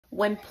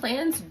When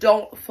plans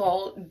don't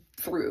fall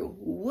through,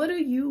 what are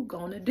you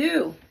gonna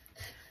do?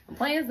 When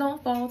plans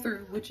don't fall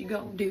through, what you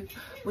gonna do?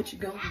 What you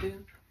gonna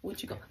do?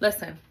 What you gonna...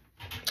 Listen,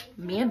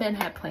 me and Ben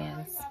had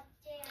plans,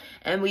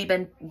 and we've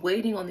been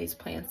waiting on these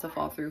plans to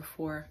fall through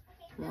for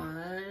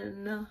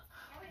one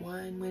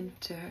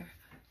winter,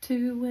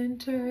 2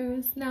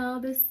 winters. Now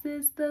this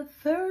is the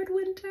 3rd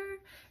winter,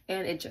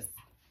 and it just,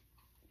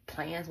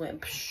 plans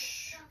went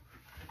psh,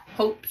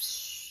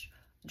 hopes,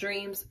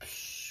 dreams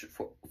psh,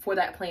 for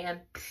that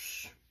plan.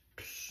 Psh,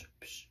 psh,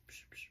 psh,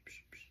 psh, psh,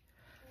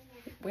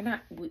 psh. We're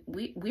not,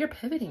 we are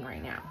pivoting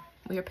right now.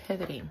 We are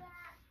pivoting,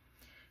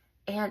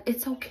 and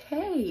it's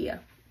okay.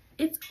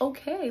 It's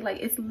okay. Like,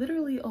 it's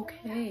literally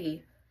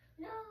okay.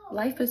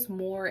 Life is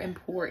more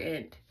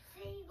important.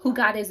 Who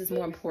God is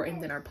more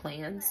important than our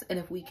plans. And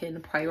if we can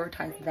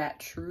prioritize that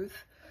truth,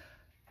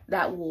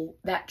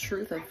 that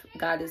truth of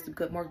God is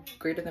good, more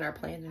greater than our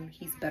plans, and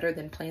he's better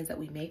than plans that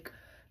we make,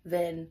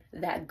 then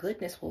that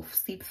goodness will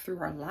seep through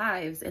our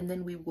lives, and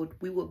then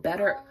we'll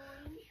better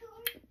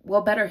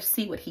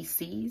see what he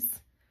sees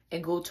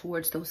and go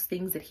towards those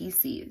things that he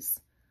sees,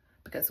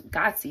 because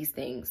God sees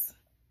things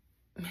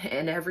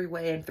in every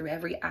way and through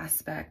every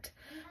aspect,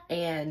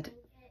 and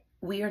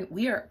we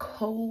are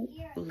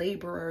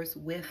co-laborers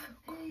with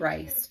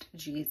Christ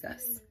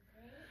Jesus.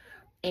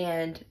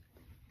 And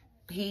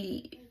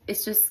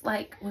it's just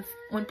like,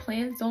 when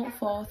plans don't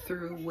fall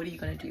through, what are you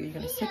gonna do? You're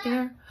gonna sit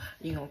there,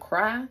 you're gonna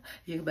cry,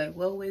 you're gonna be like,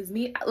 woe is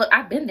me. Look,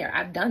 I've been there,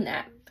 I've done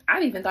that.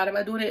 I've even thought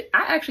about doing it.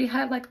 I actually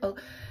had like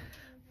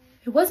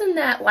it wasn't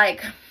that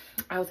like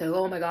I was like,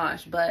 oh my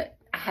gosh, but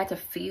I had to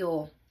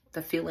feel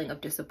the feeling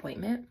of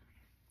disappointment.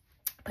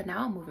 But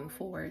now I'm moving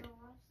forward.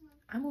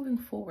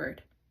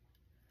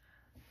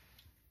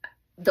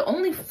 The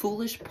only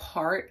foolish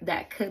part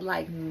that could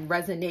like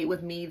resonate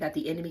with me, that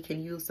the enemy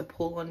can use to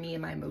pull on me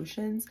and my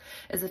emotions,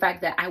 is the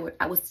fact that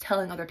I was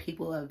telling other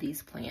people of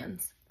these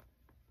plans,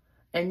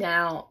 and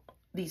now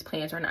these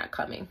plans are not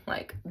coming.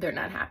 Like, they're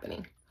not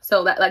happening.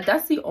 So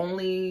that's the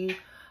only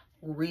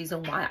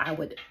reason why I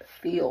would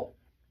feel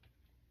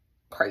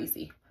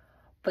crazy.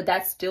 But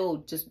that's still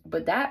just,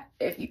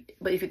 if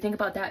you think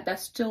about that,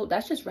 that's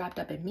just wrapped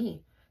up in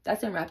me.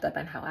 That's been wrapped up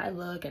in how I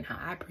look and how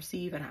I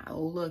perceive, and how,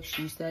 oh look,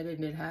 she said it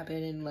and it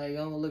happened, and like,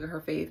 oh look at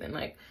her faith, and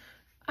like,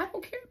 I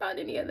don't care about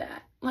any of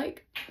that.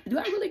 Like, do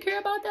I really care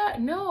about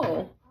that?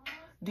 No.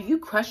 Do you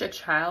crush a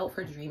child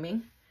for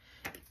dreaming?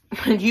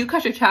 Do you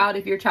crush a child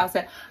if your child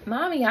said,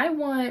 Mommy, I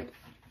want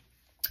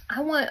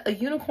a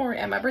unicorn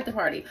at my birthday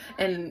party?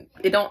 And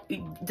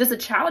does a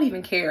child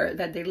even care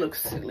that they look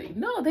silly?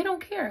 No, they don't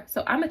care.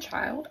 So I'm a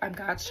child. I'm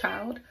God's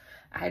child.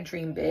 I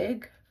dream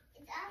big,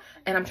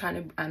 and I'm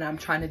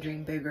trying to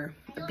dream bigger,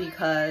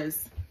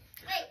 because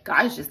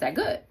God is just that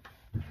good.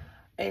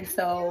 And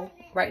so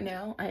right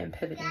now I am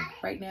pivoting.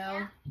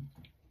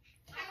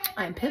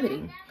 I'm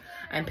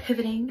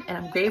pivoting, and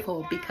I'm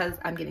grateful, because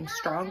I'm getting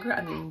stronger,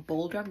 I'm getting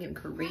bolder, I'm getting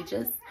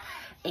courageous,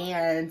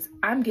 and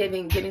I'm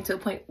getting to a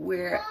point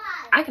where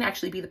I can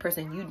actually be the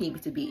person you need me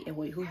to be, and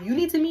who you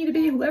need me to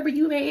be, whoever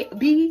you may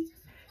be.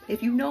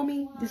 If you know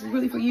me, this is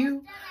really for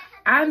you.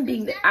 I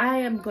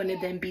am going to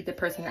then be the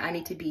person that I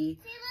need to be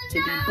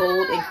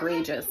bold and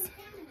courageous.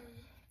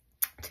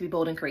 To be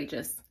bold and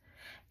courageous.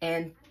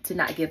 And to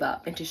not give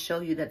up, and to show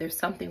you that there's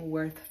something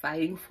worth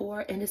fighting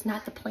for. And it's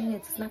not the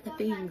plans, it's not the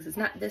things, it's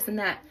not this and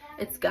that.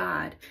 It's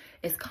God.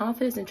 It's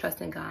confidence and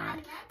trust in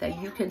God,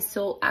 that you can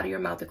still out of your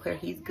mouth declare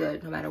he's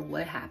good no matter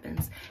what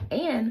happens.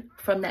 And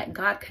from that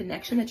God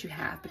connection that you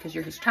have, because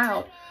you're his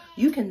child,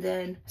 you can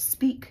then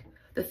speak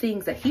the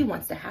things that he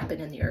wants to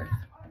happen in the earth.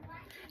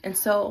 And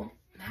so,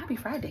 happy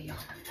Friday, y'all.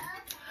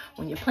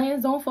 When your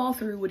plans don't fall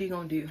through, what are you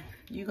gonna do?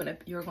 You're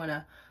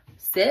gonna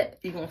sit,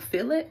 you're gonna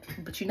feel it,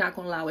 but you're not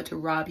gonna allow it to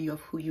rob you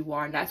of who you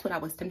are. And that's what I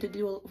was tempted to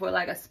do for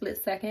like a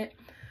split second.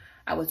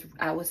 I was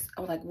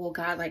like, well,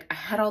 God, like, I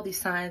had all these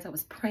signs. I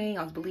was praying,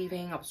 I was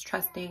believing, I was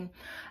trusting.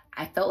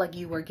 I felt like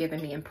you were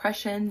giving me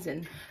impressions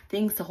and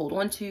things to hold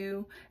on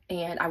to,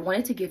 and I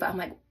wanted to give up. I'm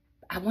like,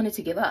 I wanted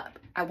to give up.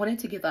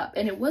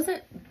 And it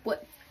wasn't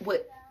what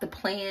the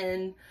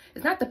plan.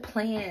 It's not the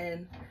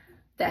plan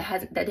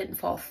that didn't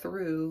fall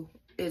through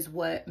is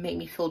what made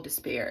me feel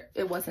despair.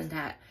 It wasn't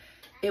that.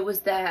 It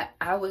was that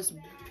I was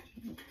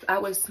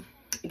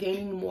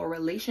gaining more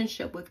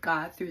relationship with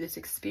God through this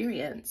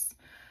experience,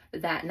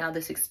 that now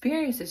this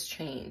experience has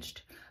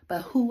changed,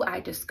 but who I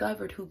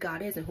discovered, who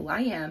God is and who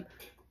I am,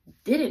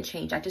 didn't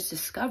change. I just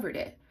discovered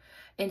it.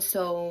 And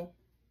so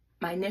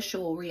my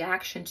initial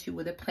reaction to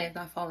where the plan's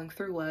not falling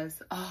through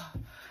was, oh,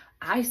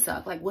 I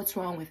suck. Like, what's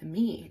wrong with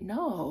me?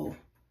 No,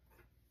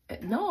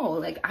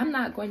 like, I'm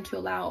not going to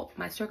allow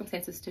my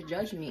circumstances to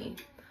judge me,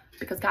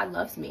 because God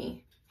loves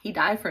me. He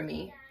died for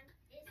me.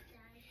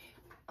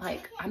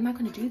 Like, I'm not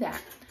going to do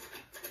that.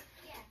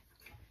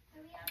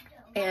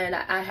 And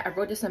I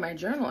wrote this in my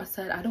journal. I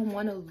said, I don't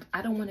want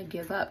to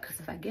give up, because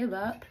if I give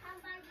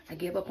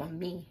up on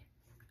me.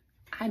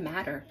 I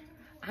matter.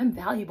 I'm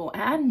valuable.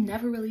 And I've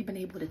never really been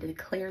able to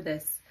declare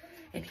this.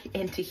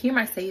 And to hear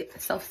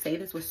myself say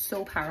this was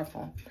so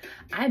powerful.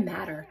 I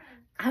matter.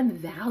 I'm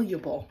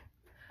valuable.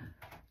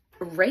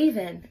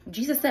 Raven,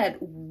 Jesus said,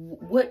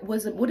 what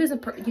is it,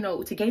 you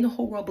know, to gain the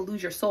whole world but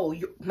lose your soul?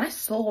 My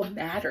soul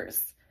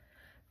matters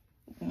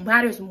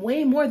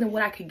way more than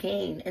what I could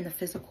gain in the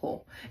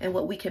physical and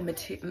what we can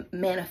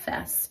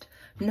manifest.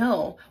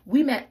 No,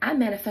 I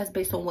manifest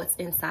based on what's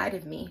inside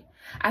of me.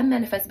 I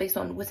manifest based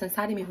on what's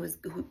inside of me,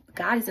 who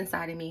God is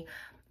inside of me.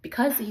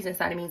 Because he's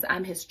inside of me, means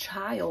I'm his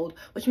child,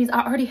 which means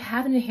I already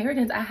have an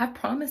inheritance. I have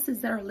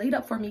promises that are laid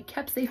up for me,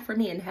 kept safe for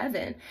me in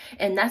heaven.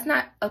 And that's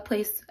not a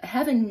place,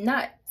 heaven,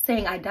 not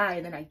saying I die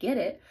and then I get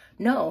it.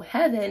 No,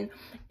 heaven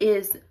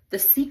is the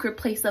secret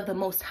place of the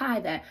Most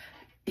High, that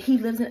he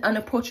lives in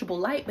unapproachable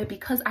light. But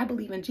because I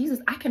believe in Jesus,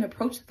 I can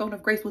approach the throne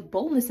of grace with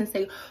boldness and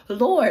say,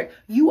 Lord,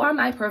 you are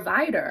my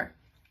provider.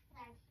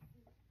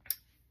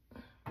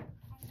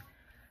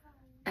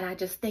 And I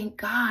just thank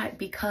God,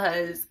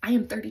 because I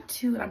am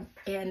 32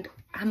 and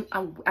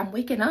I'm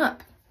waking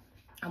up.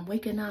 I'm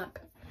waking up.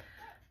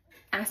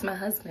 Ask my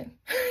husband.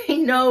 He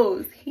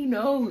knows.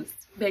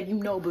 Ben, you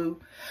know, boo.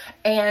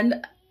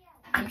 And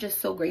I'm just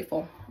so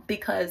grateful,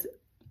 because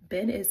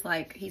Ben is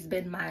like, he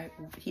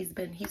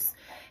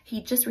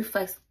just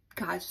reflects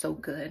God so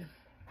good.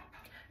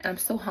 And I'm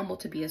so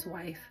humbled to be his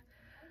wife,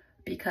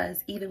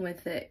 because even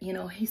with it, you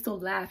know, he still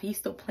laughs, he's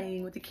still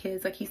playing with the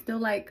kids, like he's still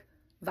like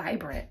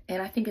vibrant.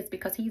 And I think it's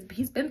because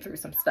he's been through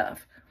some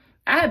stuff.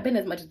 I have been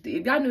as much as,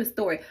 if y'all knew his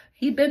story,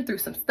 he's been through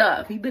some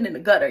stuff. He's been in the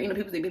gutter. You know,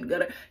 people say been in the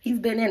gutter. He's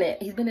been in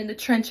it. He's been in the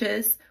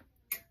trenches,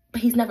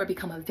 but he's never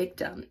become a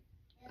victim.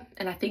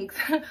 And I think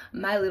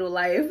my little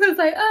life is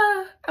like,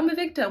 I'm a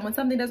victim. When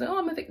something doesn't,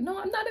 I'm a victim. No,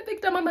 I'm not a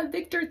victim. I'm a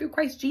victor through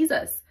Christ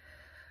Jesus.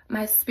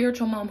 My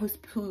spiritual mom,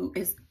 who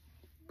is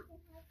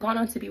gone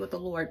on to be with the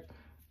Lord,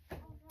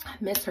 I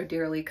miss her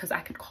dearly, because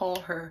I could call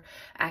her,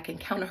 I can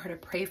count on her to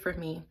pray for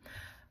me.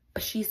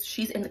 But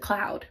she's in the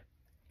cloud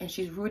and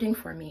she's rooting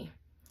for me.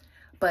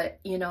 But,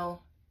 you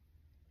know,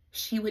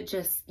 she would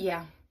just,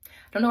 yeah, I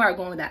don't know where I'm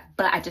going with that.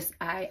 But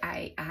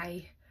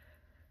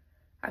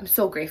I'm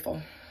so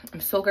grateful. I'm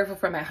so grateful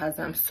for my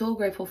husband. I'm so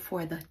grateful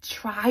for the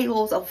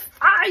trials of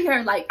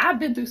fire. Like, I've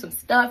been through some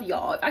stuff,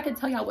 y'all. If I could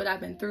tell y'all what I've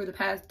been through the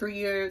past 3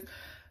 years,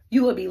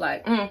 you would be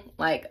like,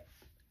 like,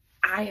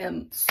 I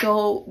am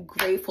so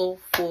grateful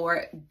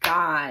for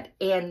God.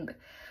 And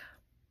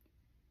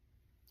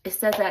it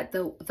says that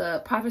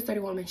the Proverbs 30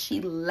 woman,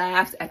 she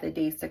laughs at the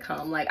days to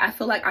come. Like, I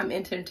feel like I'm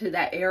entering into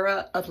that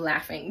era of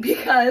laughing,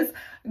 because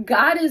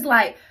God is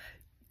like,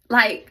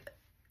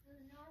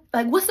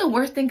 what's the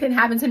worst thing can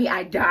happen to me?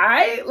 I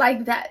die?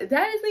 Like, that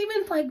isn't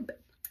even like,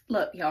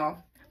 look, y'all,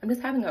 I'm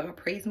just having a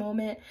praise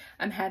moment.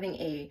 I'm having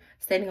a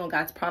standing on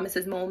God's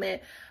promises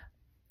moment,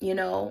 you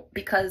know,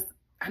 because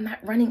I'm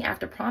not running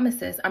after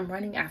promises. I'm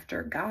running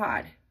after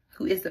God,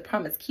 who is the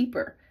promise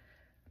keeper.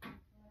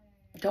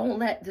 Don't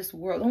let this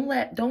world,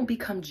 don't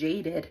become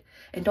jaded,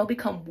 and don't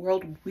become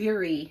world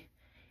weary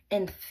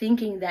and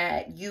thinking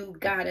that you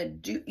gotta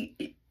do,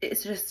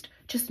 it's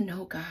just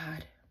know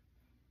God.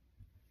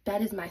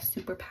 That is my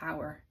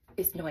superpower,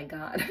 is knowing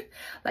God.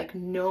 Like,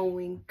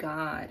 knowing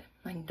God,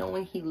 like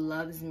knowing he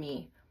loves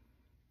me.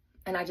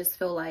 And I just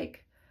feel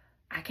like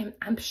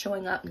I'm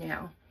showing up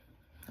now.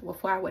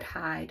 Before I would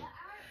hide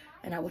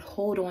and I would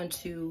hold on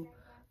to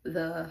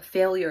the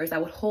failures. I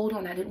would hold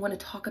on. I didn't want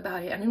to talk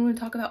about it. I didn't want to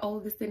talk about, oh,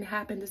 this didn't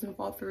happen, this didn't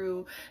fall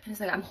through. And it's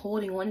like, I'm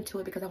holding on to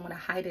it because I want to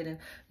hide it. And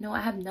no, I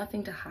have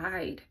nothing to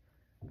hide.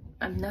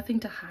 I'm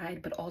nothing to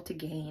hide, but all to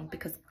gain,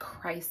 because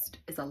Christ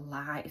is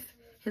alive.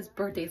 His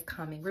birthday is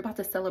coming. We're about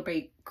to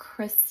celebrate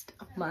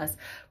Christmas.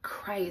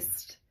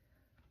 Christ.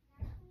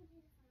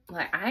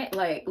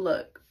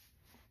 Look,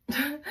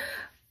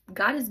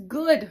 God is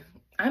good.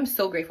 I'm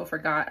so grateful for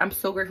God. I'm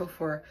so grateful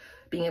for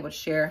being able to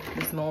share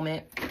this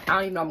moment. I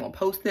don't even know if I'm gonna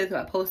post this. If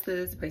I post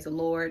this, praise the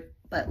Lord.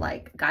 But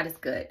like, God is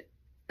good.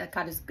 That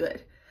God is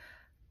good.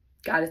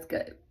 God is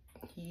good.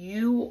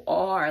 You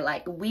are,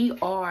 like, we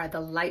are the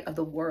light of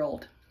the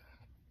world.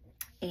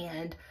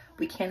 And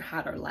we can't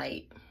hide our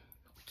light.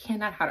 We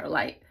cannot hide our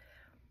light.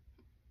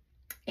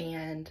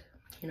 And,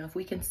 you know, if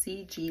we can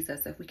see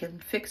Jesus, if we can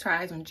fix our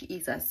eyes on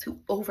Jesus, who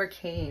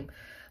overcame,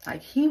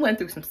 like, he went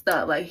through some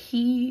stuff. Like,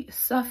 he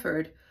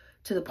suffered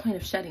to the point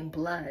of shedding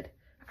blood.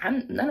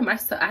 None of my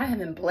stuff, I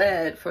haven't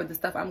bled for the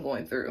stuff I'm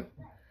going through.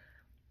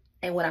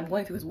 And what I'm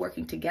going through is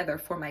working together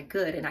for my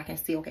good. And I can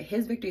see, okay,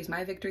 his victory is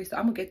my victory. So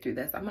I'm gonna get through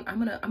this. I'm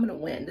gonna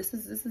win. This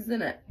is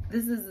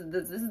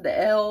the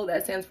L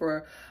that stands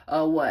for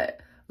what?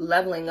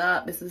 Leveling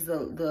up. This is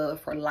the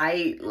for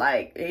light.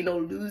 Like, ain't no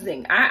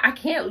losing. I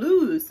can't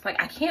lose.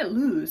 Like, I can't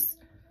lose.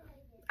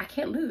 I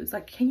can't lose.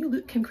 Like,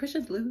 can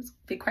Christians lose?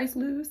 Did Christ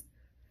lose?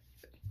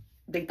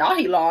 They thought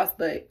he lost,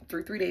 but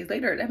 3 days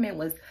later, that man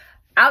was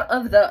out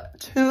of the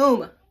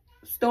tomb,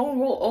 stone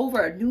roll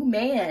over, new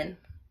man.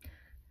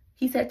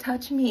 He said,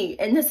 touch me.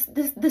 And this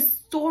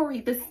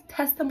story, this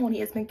testimony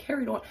has been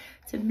carried on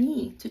to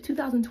me, to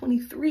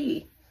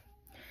 2023.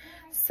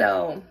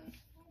 So,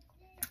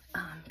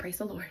 praise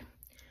the Lord.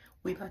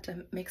 We about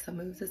to make some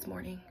moves this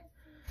morning.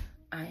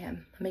 I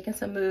am making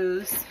some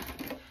moves,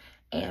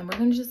 and we're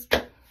going to just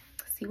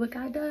see what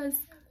God does.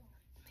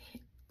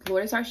 The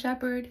Lord is our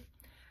shepherd.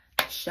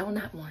 shall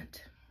not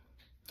want.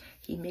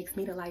 He makes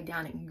me to lie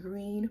down in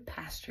green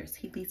pastures.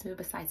 He leads me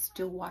beside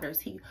still waters.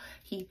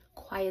 He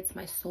quiets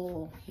my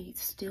soul. He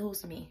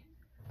stills me.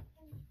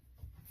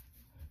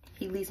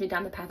 He leads me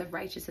down the path of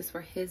righteousness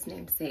for his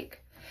name's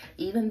sake.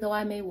 Even though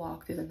I may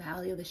walk through the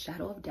valley of the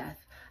shadow of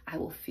death, I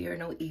will fear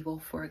no evil,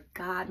 for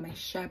God, my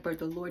shepherd,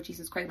 the Lord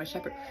Jesus Christ, my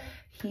shepherd,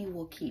 he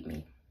will keep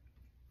me.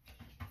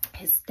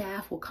 His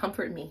staff will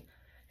comfort me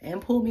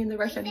and pull me in the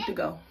direction I need to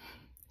go.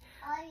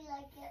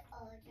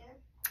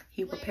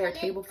 He will prepare a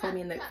table for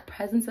me in the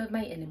presence of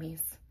my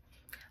enemies.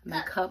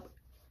 My cup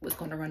was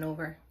going to run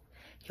over.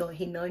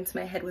 He anoints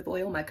my head with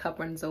oil, my cup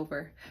runs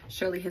over.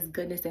 Surely his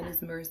goodness and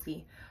his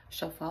mercy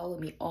shall follow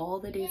me all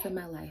the days of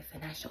my life,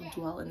 and I shall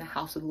dwell in the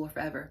house of the Lord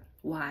forever.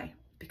 Why?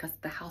 Because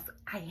the house,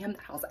 I am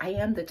the house. I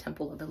am the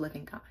temple of the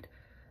living God.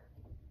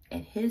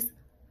 And his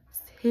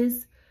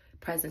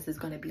presence is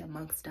going to be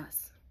amongst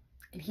us.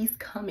 And he's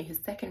coming. His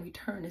second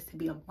return is to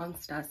be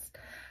amongst us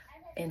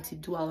and to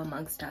dwell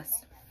amongst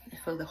us. And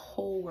for the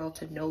whole world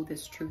to know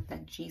this truth,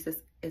 that Jesus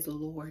is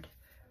Lord.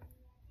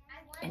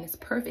 And it's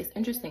perfect. It's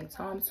interesting.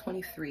 Psalms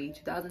 23,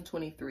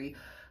 2023.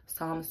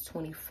 Psalms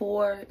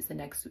 24 is the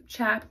next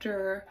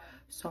chapter.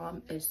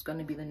 Psalm is going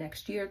to be the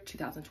next year.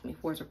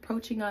 2024 is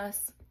approaching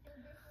us.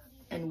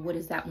 And what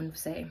does that one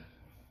say?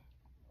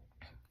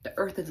 The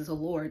earth is the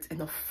Lord's and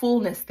the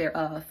fullness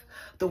thereof,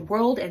 the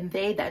world and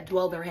they that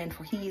dwell therein,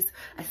 for he's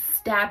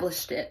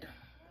established it.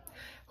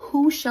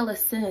 Who shall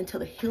ascend into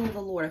the hill of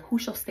the Lord? Who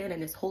shall stand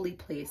in his holy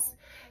place?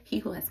 He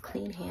who has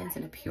clean hands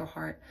and a pure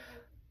heart.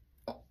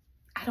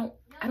 I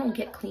don't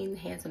get clean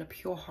hands and a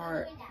pure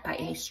heart by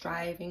any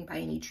striving, by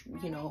any,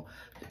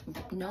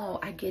 no,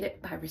 I get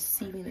it by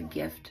receiving the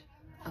gift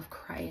of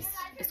Christ.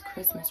 It's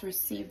Christmas.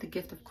 Receive the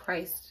gift of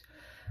Christ.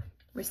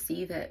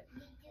 Receive it.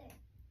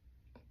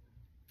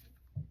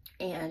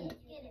 And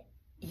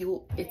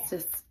it's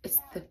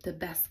the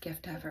best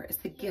gift ever. It's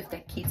the gift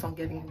that keeps on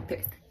giving.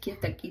 It's the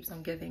gift that keeps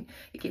on giving.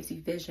 It gives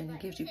you vision. It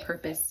gives you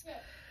purpose.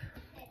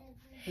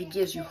 It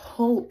gives you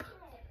hope.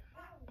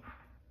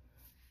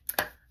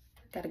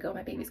 Gotta go.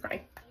 My baby's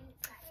crying.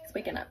 He's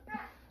waking up.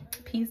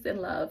 Peace and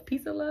love.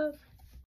 Peace and love.